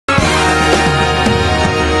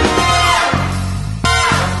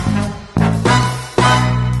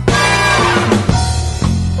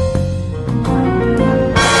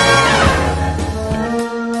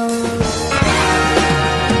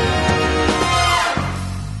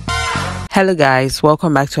Hello guys,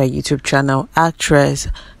 welcome back to our YouTube channel. Actress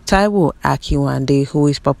Taiwo Akinwande, who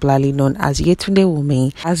is popularly known as Yetunde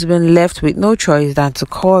Wunmi, has been left with no choice than to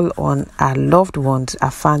call on her loved ones,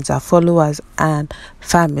 her fans, her followers and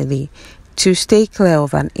family to stay clear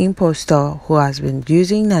of an impostor who has been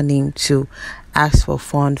using her name to ask for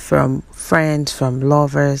funds from friends, from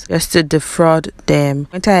lovers, just to defraud them.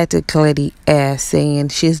 I tried to clear the air, saying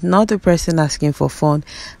she's not the person asking for funds.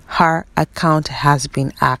 Her account has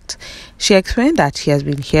been hacked. She explained that she has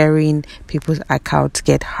been hearing people's accounts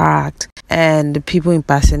get hacked and people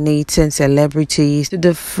impersonating celebrities to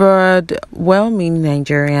defraud well-meaning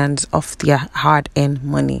Nigerians of their hard-earned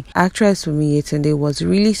money. Actress Wunmi Yetunde was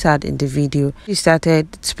really sad in the video. She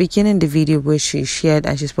started speaking in the video where she shared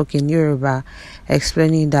and she spoke in Yoruba,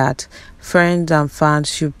 explaining that friends and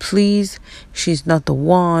fans should please, she's not the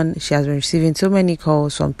one. She has been receiving so many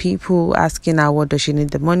calls from people asking her what does she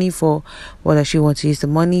need the money for, what does she want to use the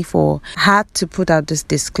money for. Had to put out this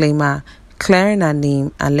disclaimer, clearing her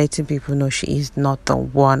name and letting people know she is not the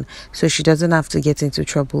one, so she doesn't have to get into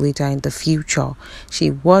trouble later in the future.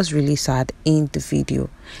 She was really sad in the video.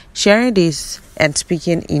 Sharing this and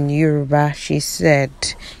speaking in Yoruba, she said,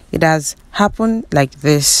 "It has happened like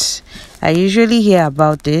this. I usually hear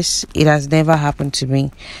about this. It has never happened to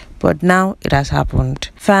me, but now it has happened.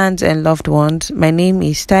 Fans and loved ones, my name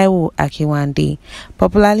is Taiwo Akinwande,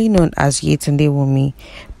 popularly known as Yetunde Wunmi.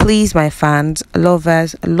 Please, my fans,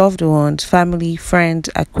 lovers, loved ones, family, friends,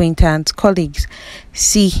 acquaintances, colleagues,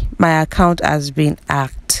 see, my account has been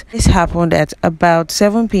hacked. This happened at about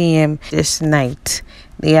 7 p.m. this night.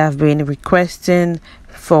 They have been requesting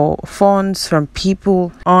for funds from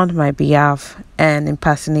people on my behalf and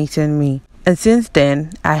impersonating me. And since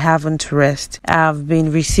then, I haven't rest. I've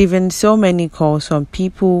been receiving so many calls from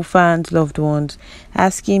people, fans, loved ones,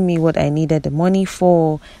 asking me what I needed the money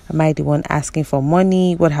for. Am I the one asking for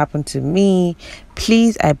money? What happened to me?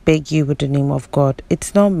 Please, I beg you with the name of God.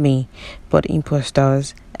 It's not me, but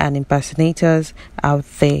imposters and impersonators out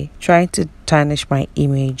there trying to tarnish my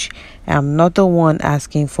image. I'm not the one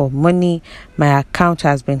asking for money. My account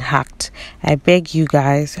has been hacked. I beg you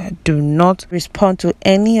guys, do not respond to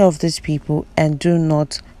any of these people and do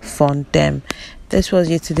not fund them." This was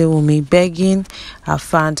Yetunde Wunmi begging her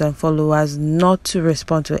fans and followers not to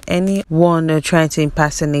respond to anyone trying to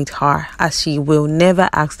impersonate her, as she will never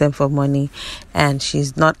ask them for money and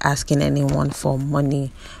she's not asking anyone for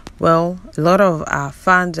money. Well, a lot of our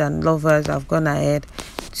fans and lovers have gone ahead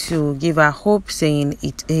to give her hope, saying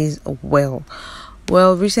it is well.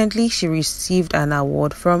 Well, recently she received an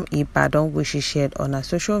award from Ibadan, which she shared on her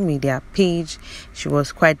social media page. She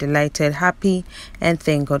was quite delighted, happy, and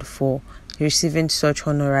thank God for receiving such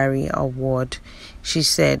honorary award. She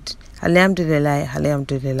said, "Alhamdulillah,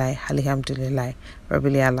 alhamdulillah, alhamdulillah,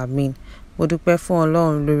 Rabbil Alamin. Mo dúpẹ́ fún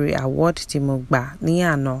Ọlọ́run lórí award tí mo gbà ní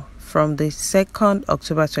àná from the 2nd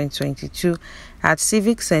October 2022 at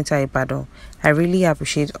Civic Center Ibadan. I really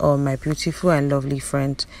appreciate all my beautiful and lovely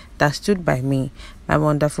friends that stood by me, my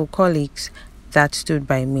wonderful colleagues that stood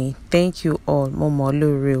by me. Thank you all. Momo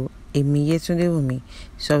lóore o. Èmi Yetunde Wunmi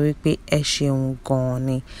sọ wípé ẹ ṣeun gan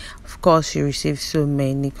ni." Of course, she received so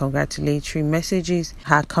many congratulatory messages in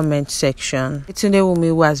her comment section. Yetunde Wunmi,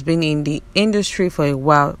 who has been in the industry for a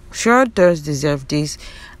while, sure does deserve this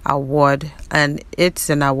award, and it's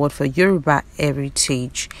an award for Yoruba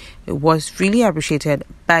heritage. It was really appreciated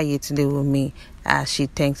by Yetunde Wunmi as she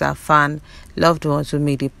thanks her fan, loved ones who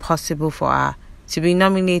made it possible for her to be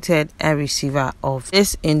nominated and receiver of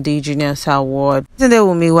this indigenous award. Yetunde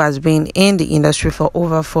Wunmi, who has been in the industry for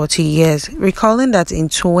over 40 years, recalling that in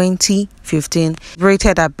 2015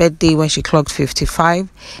 celebrated her birthday when she clocked 55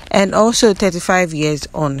 and also 35 years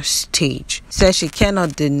on stage, says she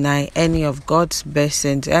cannot deny any of God's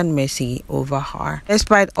blessings and mercy over her,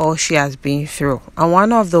 despite all she has been through. And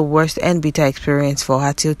one of the worst and bitter experience for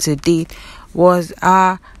her till to date was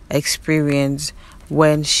her experience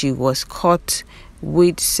when she was caught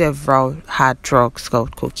with several hard drugs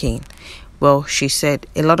called cocaine. Well, she said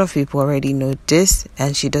a lot of people already know this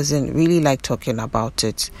and she doesn't really like talking about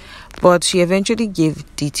it. But she eventually gave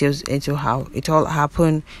details into how it all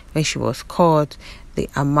happened when she was caught, the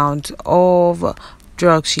amount of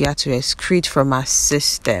drugs she had to excrete from her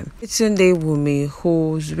system. Yetunde Wunmi,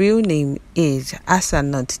 whose real name is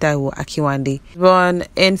Taiwo Akinwande, born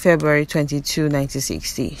in February 22,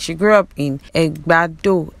 1960. She grew up in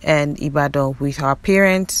Egbado and Ibadan with her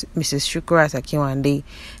parents, Mrs. Shukura Akinwande.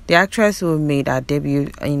 The actress who made her debut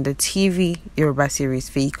in the TV Yoruba series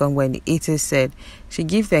Feikon when the 80s said she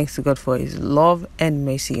gives thanks to God for his love and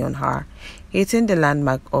mercy on her. Hitting the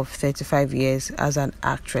landmark of 35 years as an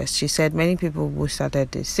actress, she said many people who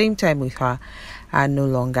started the same time with her are no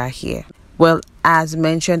longer here. Well, as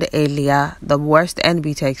mentioned earlier, the worst and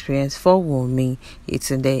bitter experience for Wunmi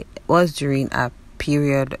Yetunde was during a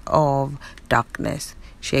period of darkness.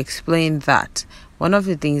 She explained that one of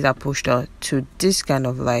the things that pushed her to this kind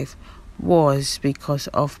of life was because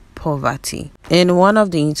of poverty. In one of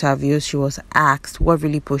the interviews, she was asked what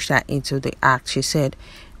really pushed her into the act. She said,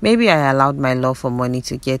 "Maybe I allowed my love for money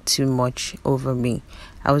to get too much over me.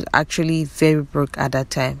 I was actually very broke at that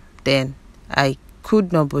time. Then I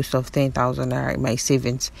could not boast of 10,000 naira in my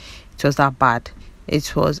savings. It was that bad.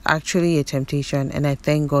 It was actually a temptation, and I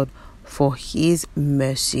thank God for his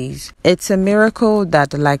mercies." It's a miracle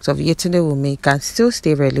that the likes of Yetunde Wunmi can still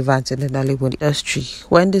stay relevant in the Nollywood industry.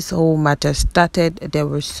 When this whole matter started, there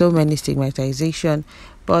were so many stigmatization,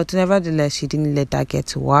 but nevertheless, she didn't let that get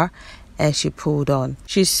to her, and she pulled on.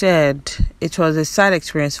 She said, "It was a sad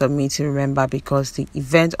experience for me to remember because the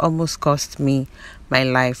event almost cost me my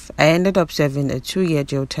life. I ended up serving a 2-year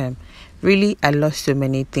jail term. Really, I lost so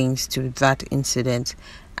many things to that incident,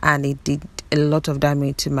 and it did a lot of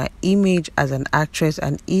damage to my image as an actress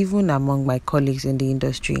and even among my colleagues in the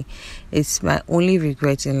industry. It's my only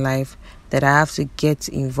regret in life that I have to get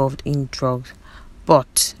involved in drugs.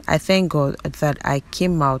 But I thank God that I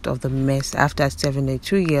came out of the mess after serving a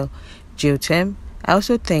 2-year jail term. I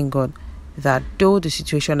also thank God that though the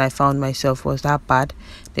situation I found myself was that bad,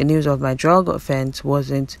 the news of my drug offense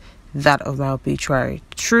wasn't that of my obituary.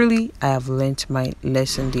 Truly, I have learnt my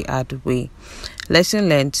lesson the hard way." Lesson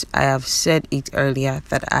learnt, I have said it earlier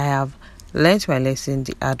that I have learnt my lesson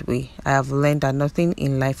the hard way. I have learned that nothing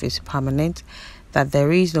in life is permanent, that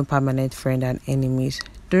there is no permanent friend and enemies.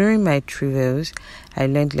 During my travels, I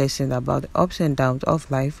learned lessons about the ups and downs of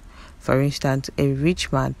life. For instance, a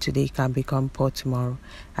rich man today can become poor tomorrow,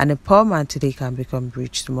 and a poor man today can become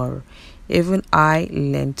rich tomorrow. Even I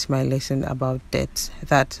learnt my lesson about death,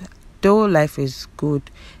 that though life is good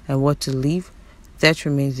and what to live, that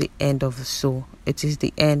remains the end of the soul. It is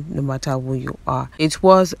the end no matter who you are. It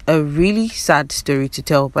was a really sad story to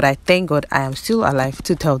tell, but I thank God I am still alive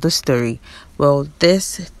to tell the story. Well,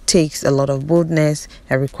 this takes a lot of boldness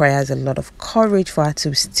and requires a lot of courage for her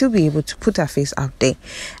to still be able to put her face out there.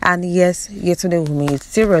 And yes, Yetunde Wunmi is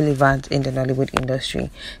still relevant in the Nollywood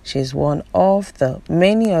industry. She's one of the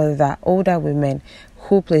many other older women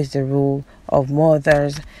who plays the role of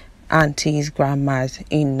mothers, aunties, grandmas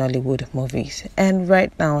in Nollywood movies. And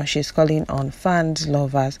right now, she's calling on fans,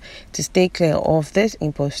 lovers to stay clear of this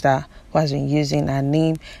imposter who has been using her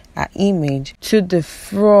name, her image to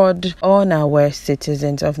defraud unaware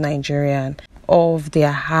citizens of Nigeria of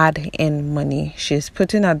their hard-earned money. She's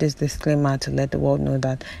putting out this disclaimer to let the world know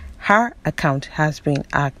that her account has been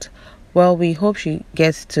hacked. Well, we hope she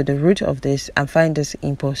gets to the root of this and find this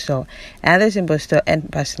imposter. And this imposter and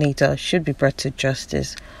impersonator should be brought to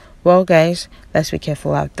justice. Well, guys, let's be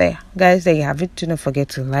careful out there. Guys, there you have it. Do not forget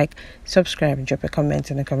to like, subscribe, and drop a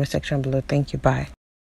comment in the comment section below. Thank you. Bye.